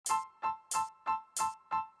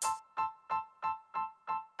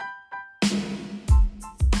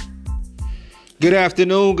Good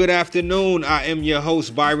afternoon. Good afternoon. I am your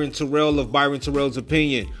host, Byron Terrell of Byron Terrell's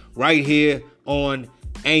Opinion, right here on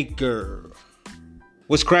Anchor.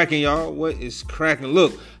 What's cracking, y'all? What is cracking?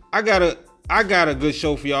 Look, I got a good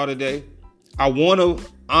show for y'all today. I want to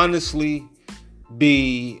honestly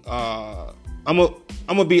be I'm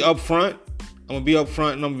gonna be upfront. I'm gonna be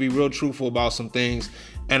upfront and I'm gonna be real truthful about some things.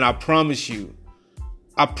 And I promise you,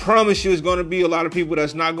 it's gonna be a lot of people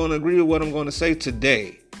that's not gonna agree with what I'm gonna say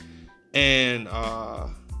today. And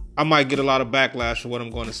I might get a lot of backlash for what I'm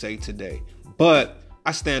going to say today. But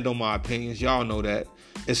I stand on my opinions. Y'all know that.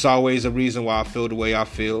 It's always a reason why I feel the way I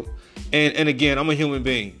feel. And again, I'm a human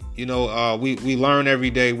being. You know, we learn every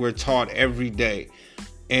day. We're taught every day.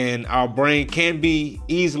 And our brain can be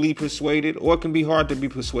easily persuaded, or it can be hard to be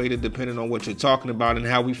persuaded depending on what you're talking about and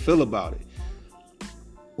how we feel about it.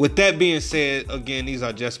 With that being said, again, these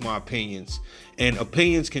are just my opinions. And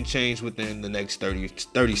opinions can change within the next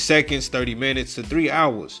 30 seconds, 30 minutes to 3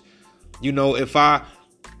 hours. You know,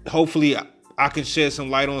 hopefully I can shed some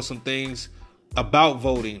light on some things about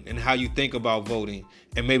voting and how you think about voting.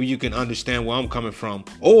 And maybe you can understand where I'm coming from.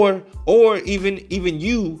 Or even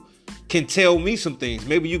you can tell me some things.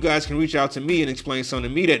 Maybe you guys can reach out to me and explain something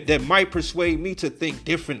to me that might persuade me to think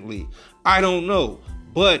differently. I don't know.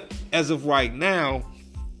 But as of right now,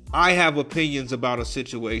 I have opinions about a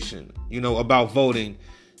situation, about voting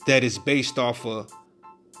that is based off of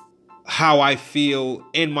how I feel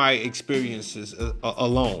in my experiences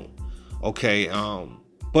alone. Okay.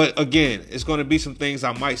 But again, it's going to be some things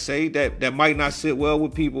I might say that might not sit well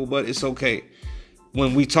with people, but it's okay.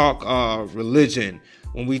 When we talk religion,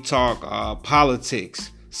 when we talk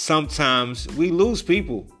politics, sometimes we lose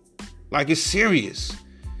people. Like, it's serious.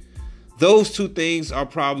 Those two things are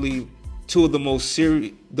probably two of the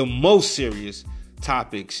most serious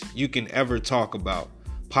topics you can ever talk about: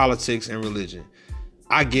 politics and religion.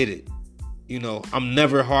 I get it. I'm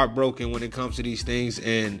never heartbroken when it comes to these things,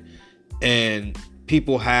 and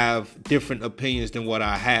people have different opinions than what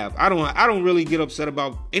I have. I don't really get upset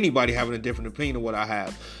about anybody having a different opinion than what I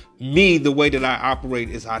have. Me, the way that I operate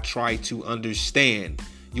is I try to understand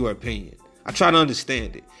your opinion. I try to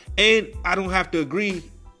understand it. And I don't have to agree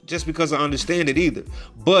just because I understand it either.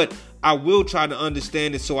 But I will try to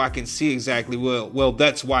understand it so I can see exactly, well,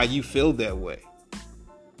 that's why you feel that way.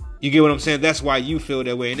 You get what I'm saying? That's why you feel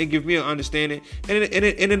that way. And it gives me an understanding, and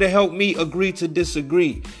it'll help me agree to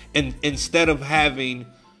disagree. And instead of having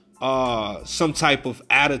some type of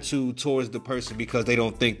attitude towards the person because they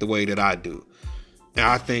don't think the way that I do. And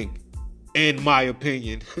I think, in my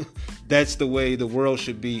opinion, that's the way the world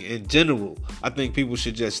should be in general. I think people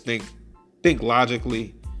should just think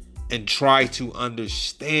logically and try to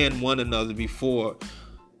understand one another before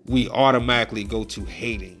we automatically go to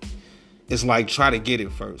hating. It's like, try to get it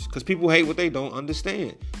first, because people hate what they don't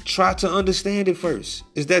understand. Try to understand it first.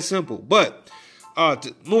 It's that simple. But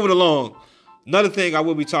moving along, another thing I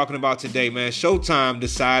will be talking about today, man. Showtime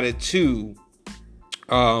decided to,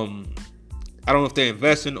 I don't know if they're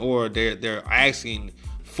investing or they're asking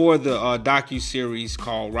for the docuseries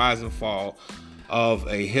called Rise and Fall of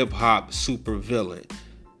a hip hop supervillain.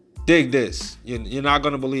 Dig this. You're not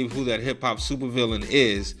going to believe who that hip hop supervillain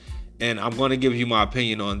is. And I'm going to give you my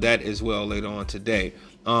opinion on that as well later on today.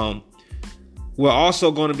 We're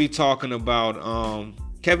also going to be talking about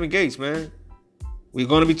Kevin Gates, man. We're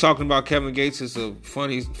going to be talking about Kevin Gates. It's a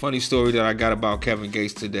funny story that I got about Kevin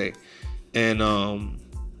Gates today. And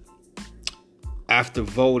after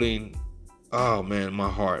voting, oh man, my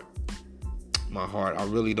heart. I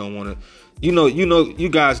really don't want to. You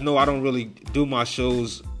guys know I don't really do my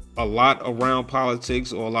shows a lot around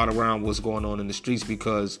politics or a lot around what's going on in the streets,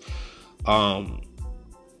 because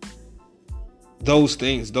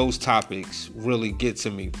those topics really get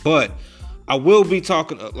to me. But I will be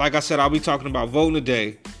talking, like I said, I'll be talking about voting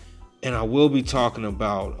today, and I will be talking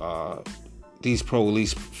about these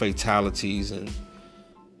police fatalities and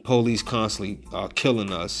police constantly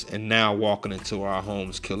killing us, and now walking into our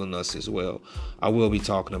homes killing us as well. I will be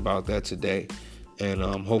talking about that today. And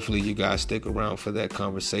hopefully you guys stick around for that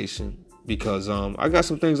conversation, because I got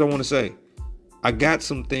some things I want to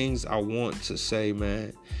say.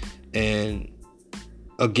 Man. And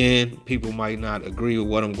again, people might not agree with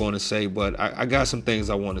what I'm going to say, but I got some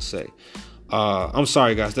things I want to say. I'm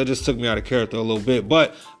sorry, guys. That just took me out of character a little bit.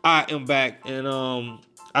 But I am back. And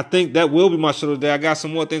I think that will be my show today. I got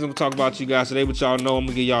some more things I'm going to talk about to you guys today. But y'all know I'm going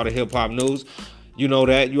to give y'all the hip-hop news. You know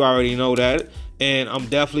that. You already know that. And I'm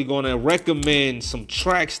definitely going to recommend some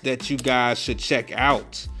tracks that you guys should check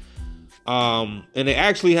out. And they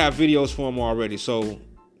actually have videos for them already. So,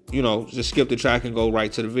 just skip the track and go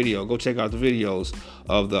right to the video. Go check out the videos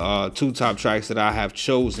of the 2 top tracks that I have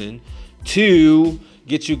chosen to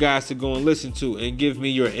get you guys to go and listen to and give me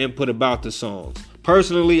your input about the songs.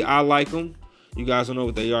 Personally, I like them. You guys don't know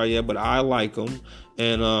what they are yet, but I like them.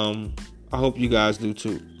 And I hope you guys do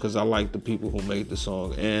too, because I like the people who made the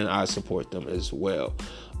song and I support them as well.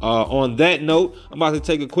 On that note, I'm about to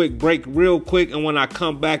take a quick break real quick. And when I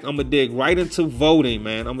come back, I'm going to dig right into voting,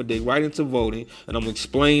 man. I'm going to dig right into voting. And I'm going to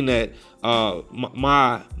explain that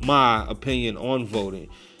my opinion on voting.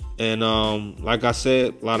 And like I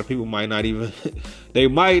said, a lot of people might not even they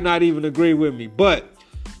might not even agree with me. But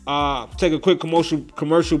take a quick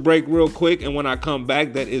commercial break real quick. And when I come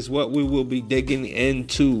back, that is what we will be digging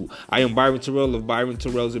into. I am Byron Terrell of Byron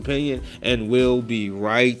Terrell's Opinion, and we'll be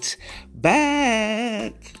right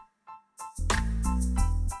back.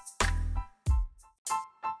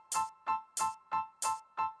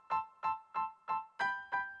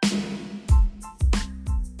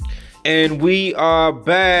 And we are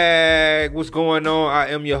back. What's going on? I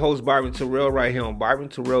am your host, Byron Terrell, right here on Byron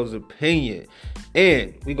Terrell's Opinion.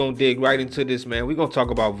 And we're going to dig right into this, man. We're going to talk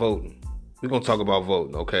about voting.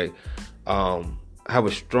 Okay? I have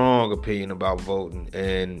a strong opinion about voting.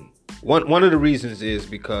 And one of the reasons is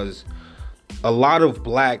because a lot of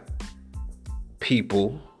black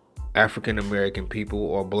people, African American people,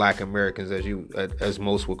 or black Americans, as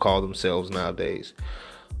most would call themselves nowadays,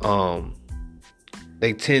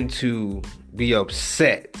 they tend to be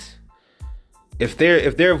upset if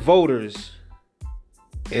they're voters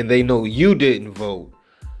and they know you didn't vote.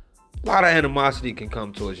 A lot of animosity can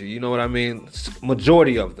come towards you. You know what I mean?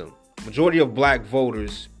 Majority of black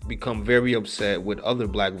voters become very upset with other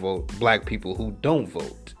black people who don't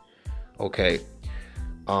vote. Okay,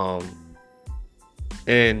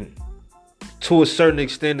 and to a certain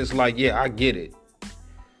extent, it's like, yeah, I get it.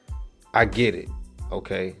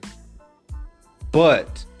 Okay.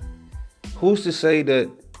 But who's to say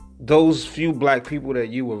that those few black people that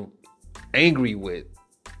you were angry with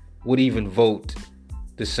would even vote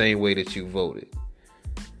the same way that you voted?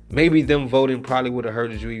 Maybe them voting probably would have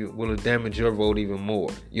hurted you, would have damaged your vote even more.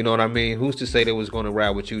 You know what I mean? Who's to say they was going to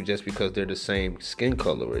ride with you just because they're the same skin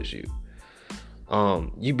color as you?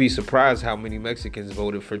 You'd be surprised how many Mexicans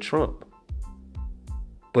voted for Trump.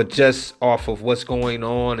 But just off of what's going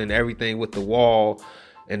on and everything with the wall,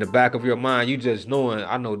 in the back of your mind, you just knowing,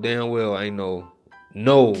 I know damn well ain't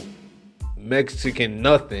no Mexican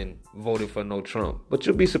nothing voted for no Trump. But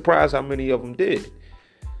you'll be surprised how many of them did.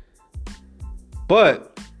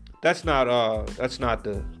 But that's not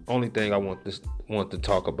the only thing I want to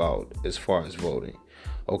talk about as far as voting.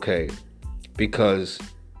 Okay? Because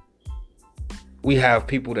we have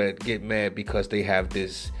people that get mad because they have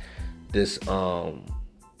this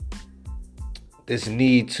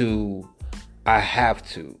need to, I have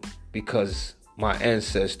to, because my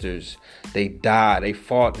ancestors, they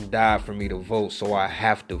fought and died for me to vote, so I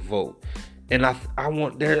have to vote. And I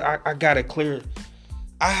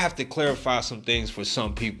have to clarify some things for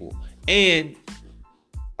some people. And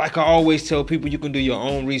like I always tell people, you can do your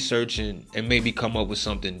own research and maybe come up with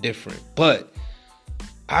something different. But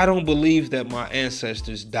I don't believe that my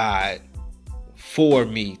ancestors died for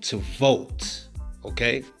me to vote.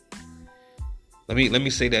 Okay? Let me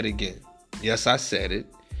say that again. Yes, I said it.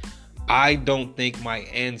 I don't think my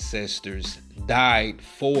ancestors died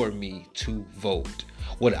for me to vote.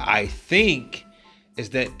 What I think is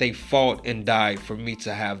that they fought and died for me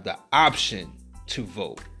to have the option to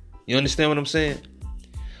vote. You understand what I'm saying?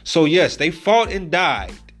 So yes, they fought and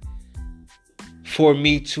died for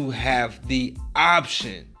me to have the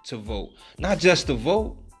option to vote. Not just to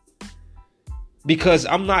vote. Because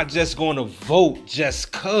I'm not just going to vote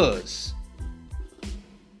just cause.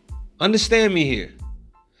 Understand me here.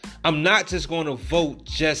 I'm not just going to vote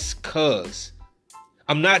just cause.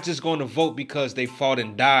 I'm not just going to vote because they fought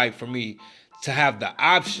and died for me to have the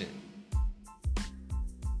option.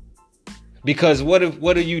 Because what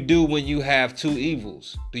do you do when you have two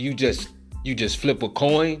evils? Do you just flip a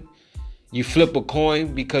coin? You flip a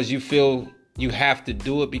coin because you feel you have to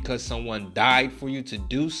do it because someone died for you to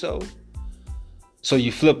do so? So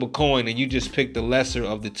you flip a coin and you just pick the lesser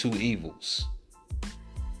of the two evils.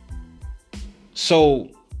 So,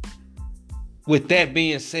 with that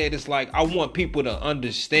being said, it's like I want people to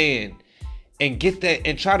understand and get that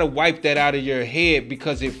and try to wipe that out of your head,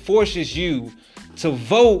 because it forces you to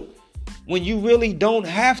vote when you really don't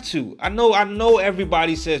have to. I know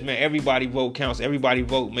everybody says, man, everybody vote counts. Everybody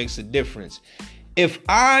vote makes a difference. If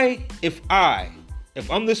I'm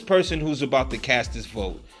this person who's about to cast this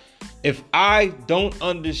vote, if I don't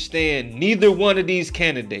understand neither one of these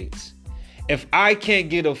candidates, if I can't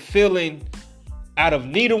get a feeling out of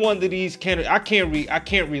neither one of these candidates, I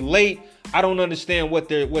can't relate. I don't understand what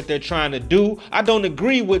they're trying to do. I don't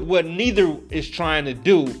agree with what neither is trying to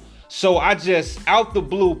do. So I just out the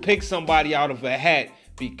blue pick somebody out of a hat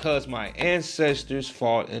because my ancestors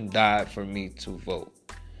fought and died for me to vote.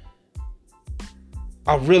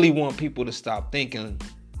 I really want people to stop thinking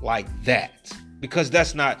like that, because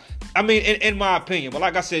that's not, I mean, in my opinion, but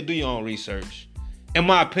like I said, do your own research. In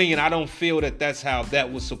my opinion, I don't feel that that's how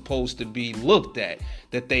that was supposed to be looked at,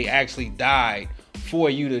 that they actually died for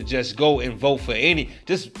you to just go and vote for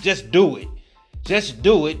just do it. Just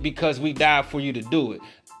do it because we died for you to do it.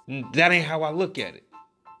 That ain't how I look at it.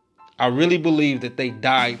 I really believe that they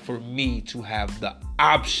died for me to have the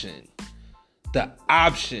option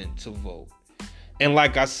to vote. And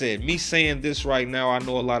like I said, me saying this right now, I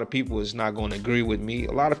know a lot of people is not going to agree with me.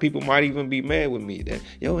 A lot of people might even be mad with me that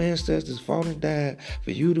your ancestors fought and died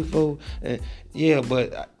for you to vote. And yeah,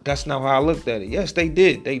 but that's not how I looked at it. Yes, they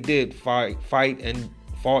did. They did fight and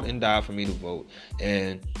fought and died for me to vote.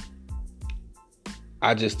 And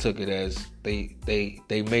I just took it as they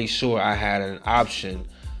made sure I had an option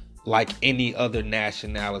like any other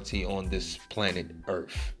nationality on this planet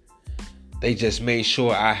Earth. They just made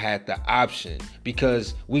sure I had the option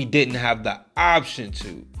because we didn't have the option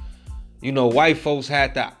to. You know, white folks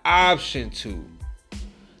had the option to.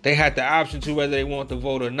 They had the option to whether they want to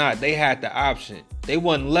vote or not. They had the option. They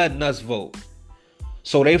wasn't letting us vote.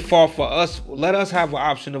 So they fought for us. Let us have an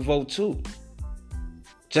option to vote too.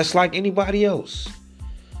 Just like anybody else.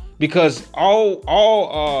 Because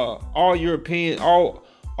all European, all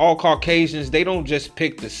Caucasians, they don't just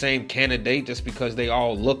pick the same candidate just because they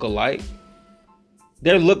all look alike.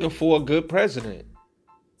 They're looking for a good president.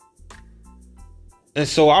 And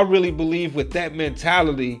so I really believe with that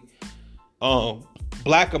mentality,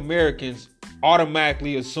 Black Americans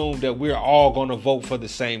automatically assume that we're all going to vote for the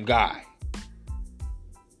same guy.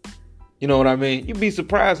 You know what I mean? You'd be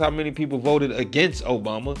surprised how many people voted against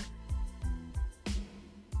Obama.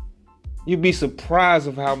 You'd be surprised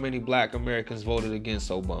of how many Black Americans voted against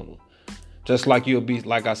Obama. Just like you'll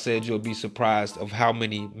be surprised of how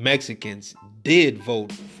many Mexicans did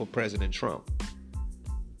vote for President Trump.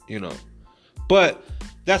 You know. But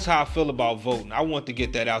that's how I feel about voting. I want to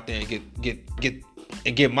get that out there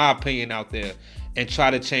and get my opinion out there and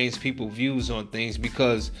try to change people's views on things,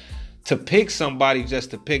 because to pick somebody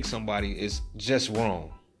just to pick somebody is just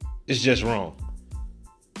wrong. It's just wrong.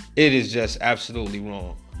 It is just absolutely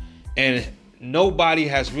wrong. And nobody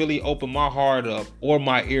has really opened my heart up or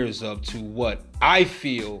my ears up to what I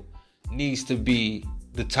feel needs to be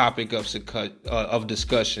the topic of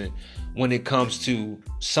discussion when it comes to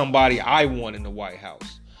somebody I want in the White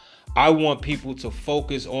House. I want people to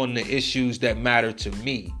focus on the issues that matter to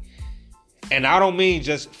me. And I don't mean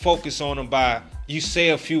just focus on them by you say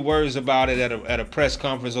a few words about it at a press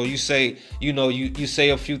conference, or you say, you say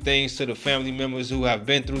a few things to the family members who have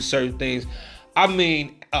been through certain things. I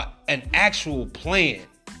mean, an actual plan.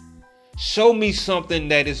 Show me something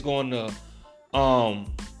that is going to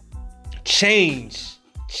change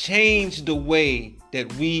the way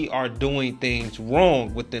that we are doing things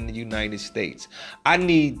wrong within the United States. I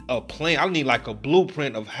need a plan. I need like a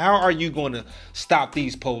blueprint of how are you going to stop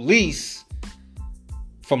these police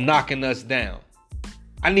from knocking us down.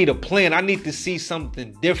 I need a plan. I need to see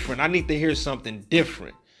something different. I need to hear something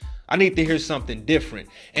different. And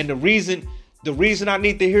the reason I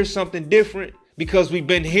need to hear something different, because we've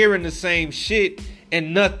been hearing the same shit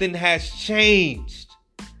and nothing has changed.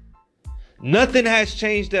 Nothing has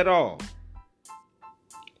changed at all.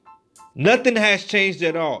 Nothing has changed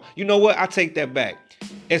at all. You know what? I take that back.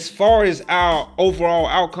 As far as our overall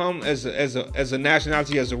outcome as a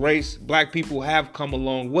nationality, as a race, Black people have come a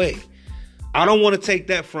long way. I don't want to take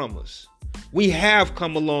that from us. We have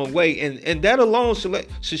come a long way, and that alone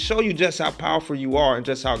should show you just how powerful you are and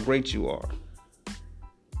just how great you are.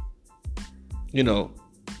 You know,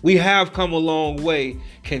 we have come a long way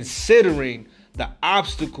considering the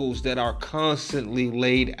obstacles that are constantly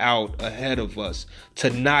laid out ahead of us to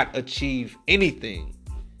not achieve anything.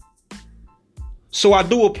 So I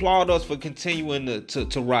do applaud us for continuing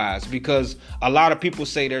to rise, because a lot of people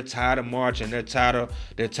say they're tired of marching, they're tired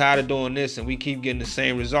of doing this, and we keep getting the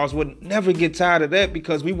same results. We'll never get tired of that,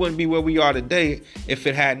 because we wouldn't be where we are today if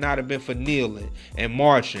it had not have been for kneeling and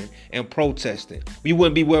marching and protesting. We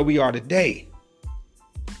wouldn't be where we are today.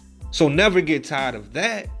 So never get tired of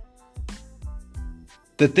that.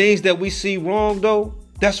 The things that we see wrong, though,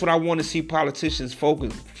 that's what I want to see politicians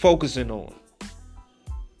focusing on.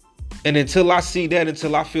 And until I see that,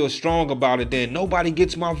 until I feel strong about it, then nobody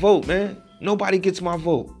gets my vote, man. Nobody gets my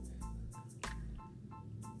vote.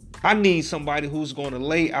 I need somebody who's going to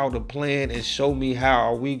lay out a plan and show me how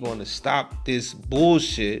are we going to stop this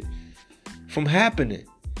bullshit from happening.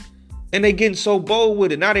 And they getting so bold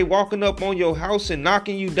with it. Now they walking up on your house and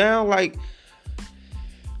knocking you down. Like,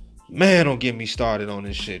 man, don't get me started on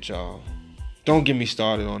this shit, y'all. Don't get me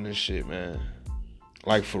started on this shit, man.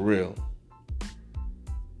 Like, for real.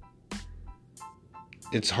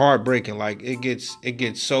 It's heartbreaking. Like, it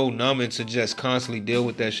gets so numbing to just constantly deal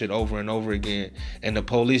with that shit over and over again. And the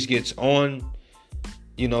police gets on.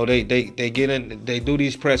 You know, they get in, they do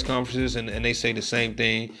these press conferences and they say the same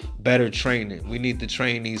thing. Better training. We need to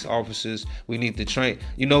train these officers. We need to train.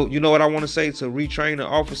 You know what I want to say to retrain the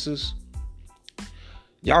officers?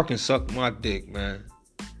 Y'all can suck my dick, man.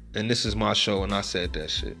 And this is my show and I said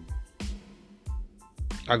that shit.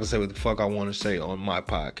 I can say what the fuck I want to say on my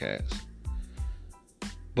podcast.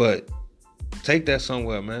 But take that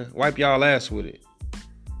somewhere, man. Wipe y'all ass with it.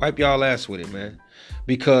 Wipe y'all ass with it, man.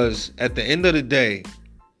 Because at the end of the day,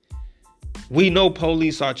 we know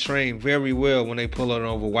police are trained very well when they pull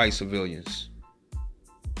over white civilians.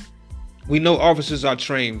 We know officers are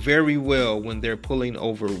trained very well when they're pulling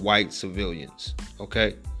over white civilians.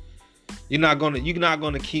 Okay? You're not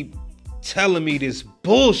gonna keep telling me this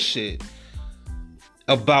bullshit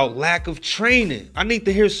about lack of training. I need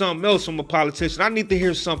to hear something else from a politician. I need to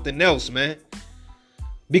hear something else, man.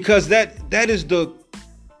 Because that is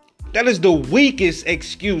the weakest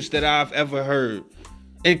excuse that I've ever heard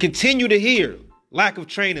and continue to hear. Lack of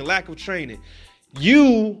training, lack of training.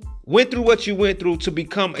 You went through what you went through to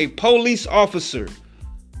become a police officer,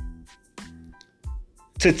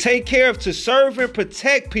 to take care of, to serve and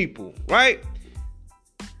protect people, right?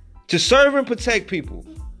 To serve and protect people.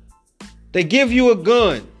 They give you a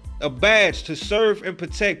gun, a badge to serve and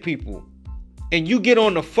protect people. And you get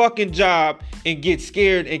on the fucking job and get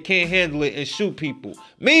scared and can't handle it and shoot people.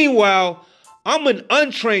 Meanwhile, I'm an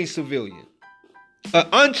untrained civilian. An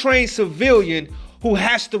untrained civilian who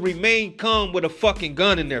has to remain calm with a fucking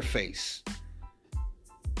gun in their face.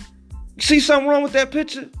 You see something wrong with that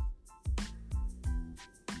picture?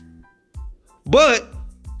 But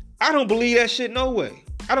I don't believe that shit no way.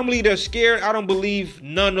 I don't believe they're scared. I don't believe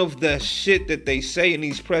none of the shit that they say in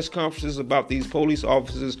these press conferences about these police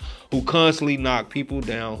officers who constantly knock people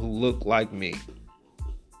down who look like me.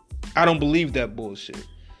 I don't believe that bullshit.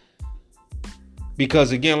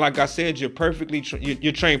 Because again, like I said, you're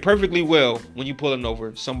trained perfectly well when you're pulling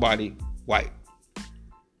over somebody white.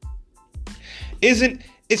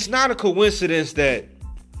 It's not a coincidence that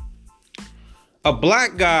a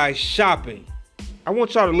black guy shopping, I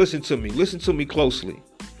want y'all to listen to me closely.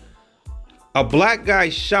 A black guy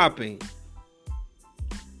shopping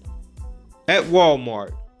at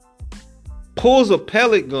Walmart pulls a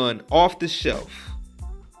pellet gun off the shelf.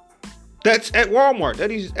 That's at Walmart.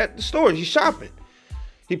 That he's at the store. He's shopping.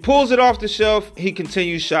 He pulls it off the shelf. He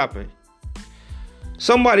continues shopping.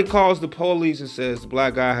 Somebody calls the police and says the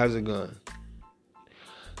black guy has a gun.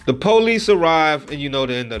 The police arrive, and you know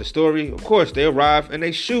the end of the story. Of course, they arrive and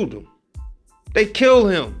they shoot him. They kill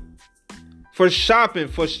him for shopping,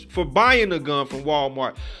 for buying a gun from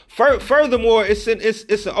Walmart. Furthermore, it's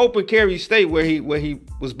an open carry state where he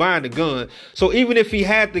was buying the gun. So even if he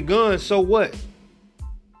had the gun, so what?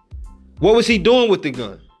 What was he doing with the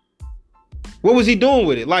gun? What was he doing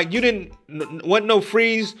with it? Like, you wasn't no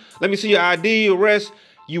freeze. Let me see your ID, arrest.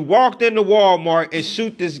 You walked into Walmart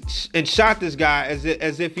and shot this guy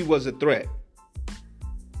as if he was a threat.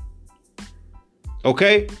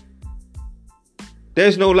 Okay?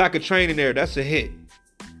 There's no lack of training there. That's a hit.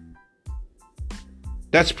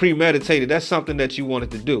 That's premeditated. That's something that you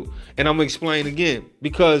wanted to do. And I'm going to explain again.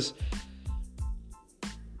 Because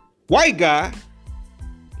white guy,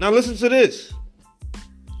 now listen to this.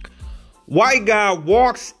 White guy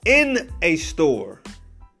walks in a store,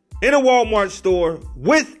 in a Walmart store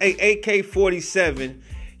with a AK-47,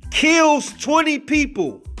 kills 20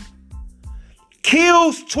 people.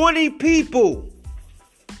 Kills 20 people.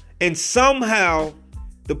 And somehow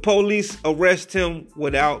the police arrest him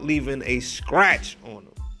without leaving a scratch on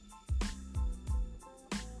him.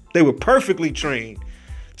 They were perfectly trained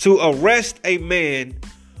to arrest a man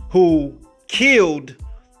who killed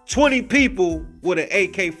 20 people with an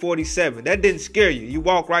AK-47. That didn't scare you. You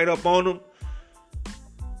walk right up on them.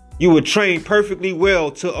 You were trained perfectly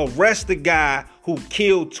well to arrest the guy who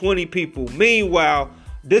killed 20 people. Meanwhile,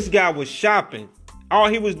 this guy was shopping. All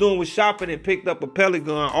he was doing was shopping and picked up a pellet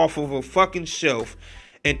gun off of a fucking shelf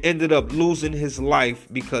and ended up losing his life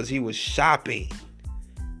because he was shopping.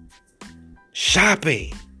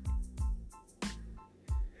 Shopping.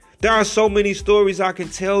 There are so many stories I can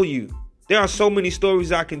tell you. There are so many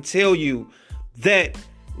stories I can tell you that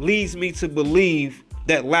leads me to believe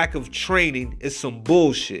that lack of training is some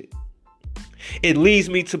bullshit. It leads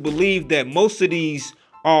me to believe that most of these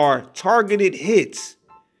are targeted hits.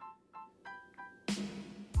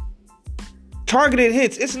 Targeted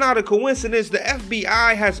hits. It's not a coincidence. The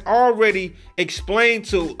FBI has already explained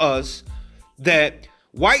to us that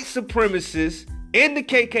white supremacists and the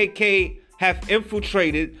KKK have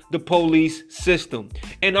infiltrated the police system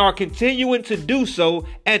and are continuing to do so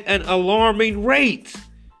at an alarming rate.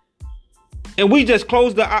 And we just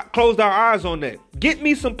closed our eyes on that. Get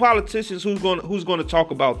me some politicians who's going to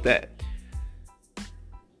talk about that.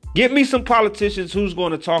 Get me some politicians who's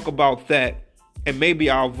going to talk about that, and maybe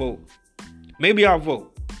I'll vote. Maybe I'll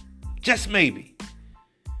vote. Just maybe.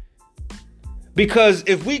 Because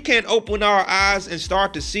if we can't open our eyes and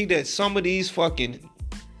start to see that some of these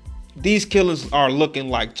killers are looking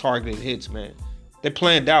like targeted hits, man. They're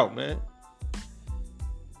planned out, man.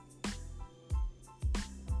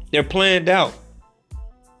 They're planned out.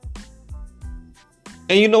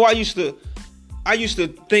 And you know, I used to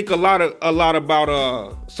think a lot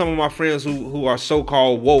about some of my friends who are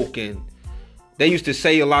so-called woke, and they used to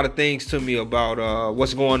say a lot of things to me about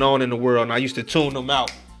what's going on in the world, and I used to tune them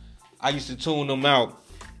out.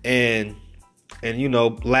 And you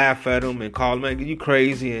know, laugh at them and call them, man, you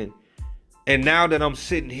crazy. And now that I'm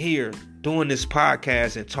sitting here doing this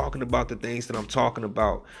podcast and talking about the things that I'm talking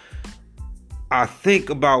about, I think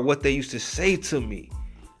about what they used to say to me.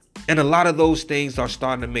 And a lot of those things are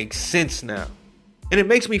starting to make sense now. And it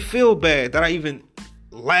makes me feel bad that I even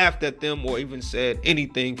laughed at them or even said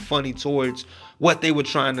anything funny towards what they were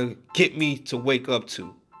trying to get me to wake up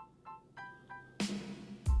to.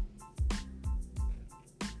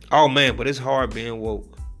 Oh man, but it's hard being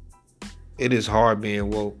woke. It is hard being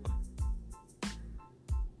woke.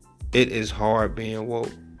 It is hard being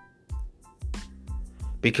woke.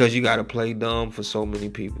 Because you got to play dumb for so many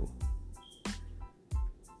people.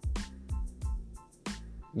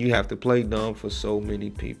 You have to play dumb for so many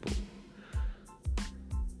people.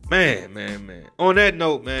 Man. On that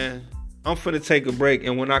note, man, I'm finna take a break.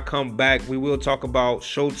 And when I come back, we will talk about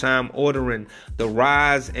Showtime ordering the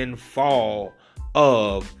rise and fall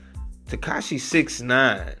of Tekashi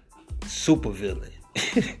 6ix9ine, supervillain.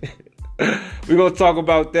 We're going to talk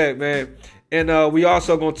about that, man. And we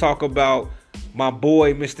also going to talk about my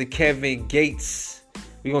boy, Mr. Kevin Gates.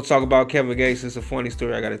 We're going to talk about Kevin Gates. It's a funny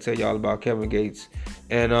story I got to tell y'all about Kevin Gates.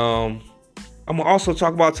 And I'm going to also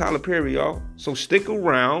talk about Tyler Perry, y'all. So stick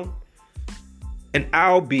around, and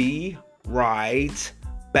I'll be right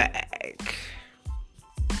back.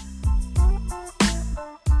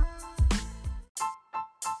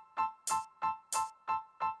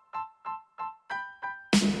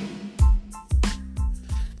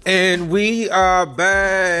 And we are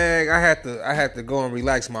back. I had to go and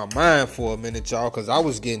relax my mind for a minute, y'all, because I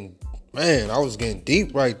was getting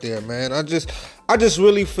deep right there, man. I just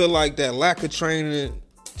really feel like that lack of training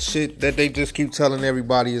shit that they just keep telling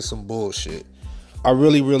everybody is some bullshit. I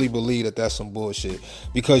really, really believe that that's some bullshit,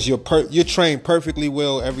 because you're trained perfectly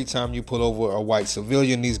well every time you pull over a white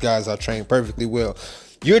civilian. These guys are trained perfectly well.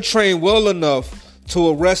 You're trained well enough to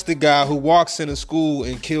arrest a guy who walks into school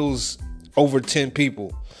and kills over 10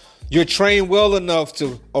 people. You're trained well enough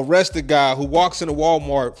to arrest a guy who walks into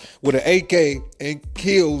Walmart with an AK and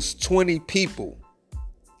kills 20 people.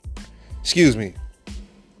 Excuse me.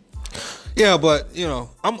 Yeah, but you know,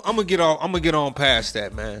 I'm gonna get on past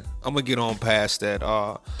that, man. I'm gonna get on past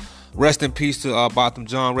that. Rest in peace to Botham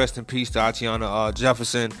Jean. Rest in peace to Atiana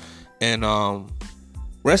Jefferson, and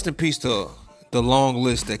rest in peace to the long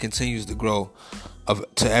list that continues to grow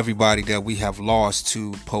to everybody that we have lost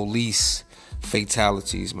to police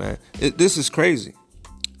fatalities, man. This is crazy.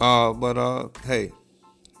 But hey,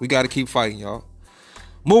 we got to keep fighting, y'all.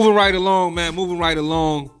 Moving right along, man.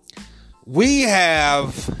 We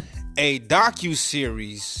have a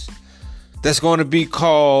docuseries that's going to be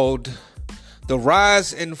called The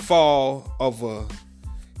Rise and Fall of a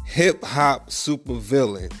Hip-Hop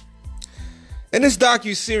Supervillain. And this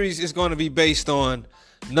docuseries is going to be based on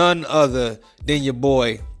none other than your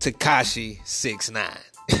boy Tekashi 6ix9ine.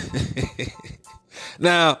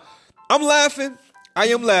 Now, I'm laughing. I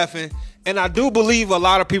am laughing. And I do believe a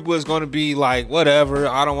lot of people is going to be like, whatever,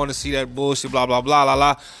 I don't want to see that bullshit, blah, blah, blah, blah,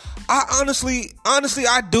 blah. I honestly,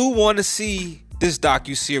 I do want to see this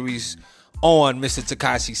docuseries on Mr.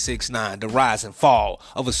 Tekashi 6ix9ine, The Rise and Fall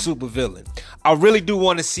of a Supervillain. I really do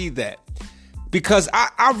want to see that, because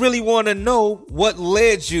I really want to know what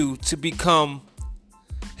led you to become,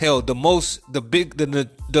 hell, the most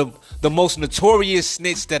notorious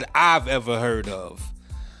snitch that I've ever heard of.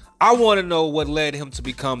 I want to know what led him to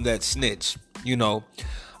become that snitch. You know,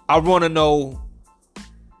 I want to know,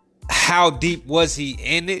 how deep was he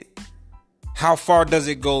in it? how far does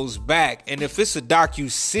it goes back? And if it's a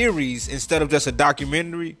docu-series instead of just a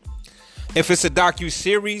documentary, if it's a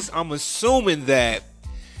docu-series, I'm assuming that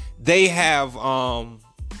they have a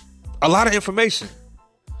lot of information.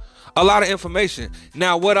 A lot of information.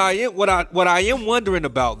 Now, what I am wondering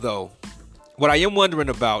about though,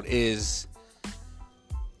 is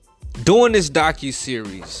doing this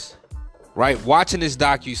docu-series, right? Watching this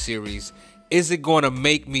docu-series, is it going to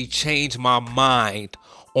make me change my mind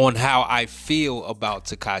on how I feel about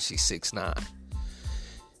Tekashi 6ix9ine?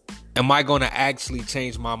 Am I going to actually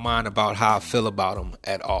change my mind about how I feel about him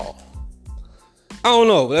at all? I don't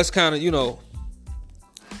know. That's kind of,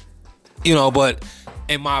 but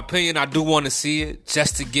in my opinion, I do want to see it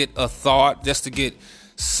just to get a thought, just to get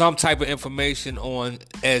some type of information on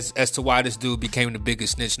as to why this dude became the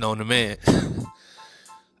biggest snitch known to man.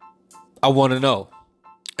 I want to know.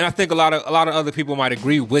 And I think a lot of other people might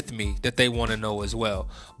agree with me that they want to know as well.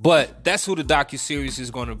 But that's who the docuseries is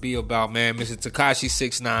going to be about, man. Mr. Tekashi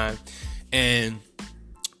 6ix9ine, and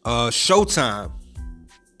Showtime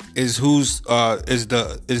is the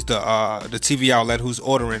TV outlet who's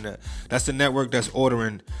ordering it. That's the network that's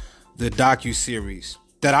ordering the docuseries.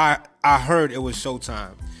 That I heard it was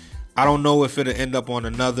Showtime. I don't know if it'll end up on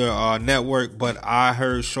another network, but I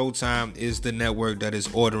heard Showtime is the network that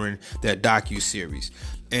is ordering that docuseries.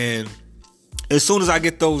 And as soon as I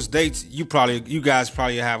get those dates, you guys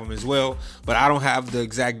probably have them as well. But I don't have the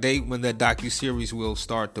exact date when that docuseries will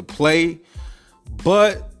start to play.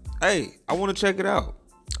 But hey, I want to check it out.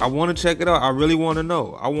 I really want to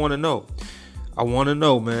know. I want to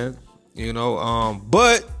know, man.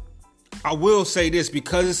 But I will say this,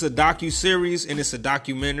 because it's a docuseries and it's a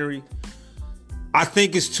documentary, I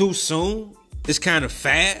think it's too soon. It's kind of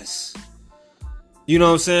fast. You know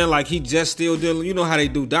what I'm saying? Like, he just still dealing. You know how they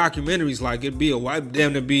do documentaries? Like, it'd be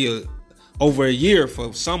over a year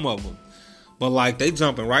for some of them. But like, they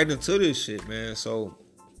jumping right into this shit, man. So,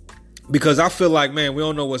 because I feel like, man, we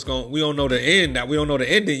don't know the end. We don't know the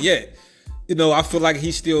ending yet. I feel like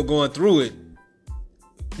he's still going through it.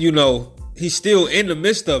 He's still in the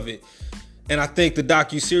midst of it. And I think the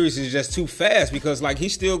docuseries is just too fast, because like,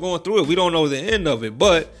 he's still going through it. We don't know the end of it,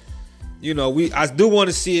 but I do want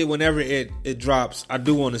to see it whenever it drops. I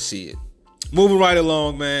do want to see it. Moving right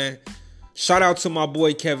along, man. Shout out to my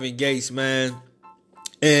boy Kevin Gates, man.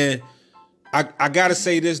 And I gotta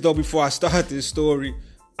say this though before I start this story.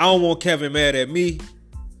 I don't want Kevin mad at me.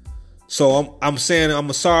 So I'm saying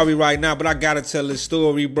I'm sorry right now, but I gotta tell this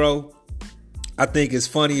story, bro. I think it's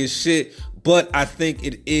funny as shit, but I think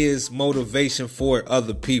it is motivation for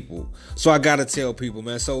other people. So I gotta tell people,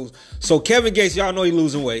 man. So Kevin Gates, y'all know he's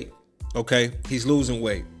losing weight. Okay, he's losing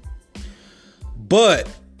weight. But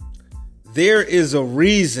there is a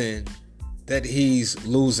reason that he's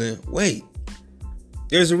losing weight.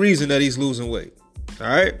 There's a reason that he's losing weight. All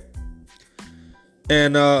right?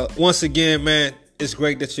 And once again, man, it's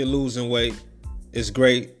great that you're losing weight. It's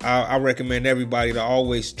great. I recommend everybody to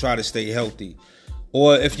always try to stay healthy.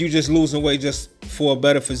 Or if you just losing weight just for a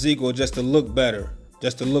better physique, or just to look better,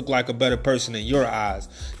 just to look like a better person in your eyes,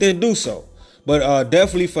 then do so. But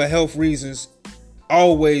definitely for health reasons,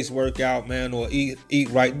 always work out, man, or eat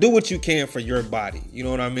right. Do what you can for your body. You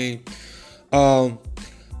know what I mean?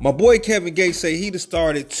 My boy Kevin Gates say he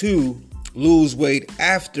started to lose weight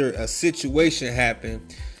after a situation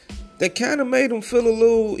happened that kind of made him feel a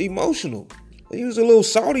little emotional. He was a little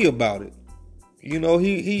salty about it. He's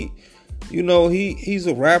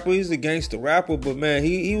a rapper. He's a gangster rapper, but man,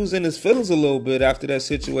 he was in his feelings a little bit after that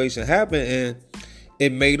situation happened, and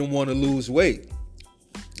it made him want to lose weight.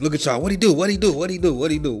 Look at y'all. What'd he do?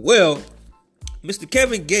 Well, Mr.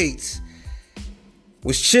 Kevin Gates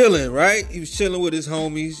was chilling, right? He was chilling with his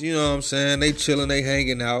homies. You know what I'm saying? They chilling, they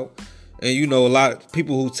hanging out. And a lot of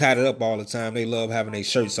people who tatted up all the time, they love having their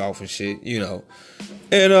shirts off and shit, And,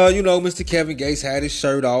 Mr. Kevin Gates had his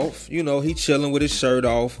shirt off. He chilling with his shirt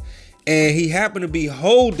off. And he happened to be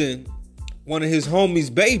holding one of his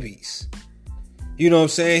homies' babies. You know what I'm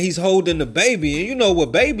saying? He's holding the baby. And you know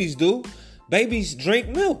what babies do. Babies drink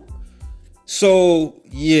milk. So,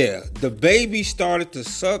 yeah, the baby started to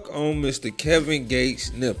suck on Mr. Kevin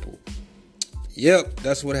Gates' nipple. Yep,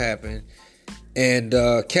 that's what happened. And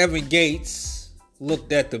Kevin Gates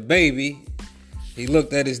looked at the baby. He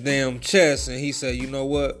looked at his damn chest and he said, you know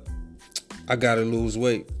what? I gotta lose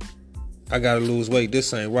weight.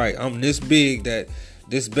 This ain't right. I'm this big that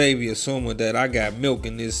this baby assuming that I got milk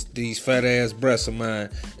in these fat ass breasts of mine,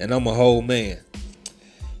 and I'm a whole man.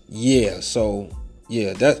 Yeah, so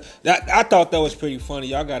yeah, that I thought that was pretty funny.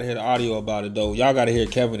 Y'all gotta hear the audio about it though. Y'all gotta hear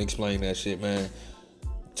Kevin explain that shit, man.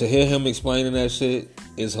 To hear him explaining that shit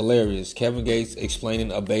is hilarious. Kevin Gates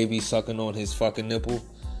explaining a baby sucking on his fucking nipple.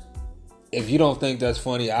 If you don't think that's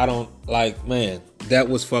funny, I don't man, that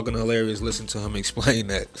was fucking hilarious. Listen to him explain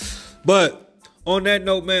that. But on that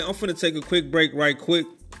note, man, I'm finna take a quick break right quick.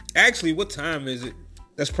 Actually, what time is it?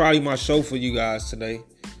 That's probably my show for you guys today.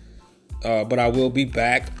 But I will be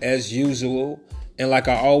back as usual. And like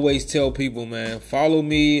I always tell people, man, follow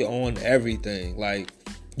me on everything. Like,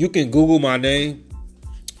 you can Google my name.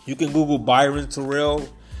 You can Google Byron Terrell,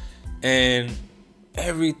 and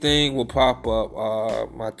everything will pop up.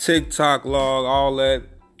 My TikTok log, all that,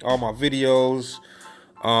 all my videos,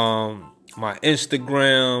 my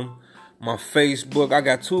Instagram, my Facebook. I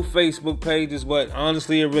got 2 Facebook pages, but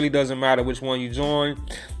honestly, it really doesn't matter which one you join.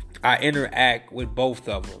 I interact with both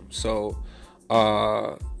of them. So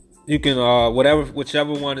you can,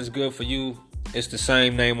 whichever one is good for you. It's the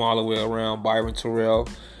same name all the way around, Byron Terrell.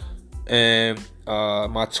 And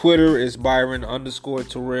my Twitter is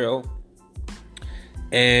Byron_Terrell.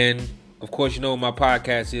 And of course, you know what my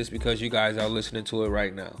podcast is because you guys are listening to it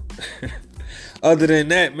right now. Other than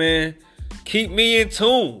that, man, keep me in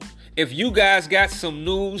tune. If you guys got some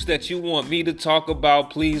news that you want me to talk about,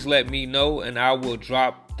 please let me know and I will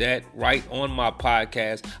drop that right on my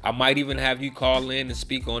podcast. I might even have you call in and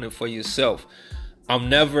speak on it for yourself. I'm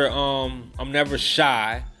never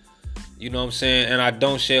shy. You know what I'm saying? And I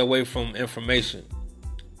don't shy away from information.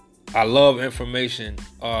 I love information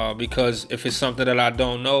because if it's something that I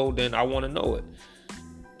don't know, then I want to know it.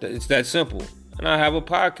 It's that simple. And I have a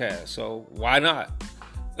podcast, so why not?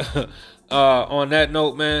 On that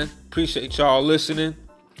note, man, appreciate y'all listening.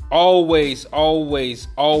 Always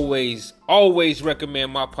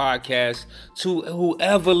recommend my podcast to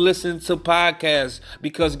whoever listens to podcasts,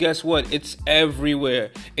 because guess what? It's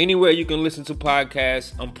everywhere. Anywhere you can listen to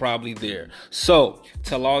podcasts, I'm probably there. So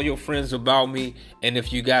tell all your friends about me, and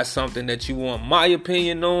if you got something that you want my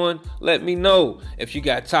opinion on, let me know. If you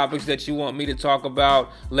got topics that you want me to talk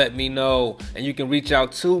about, let me know. And you can reach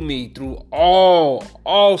out to me through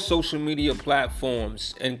all social media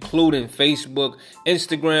platforms, including Facebook,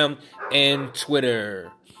 Instagram, and Twitter.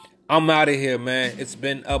 I'm out of here, man. It's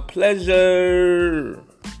been a pleasure.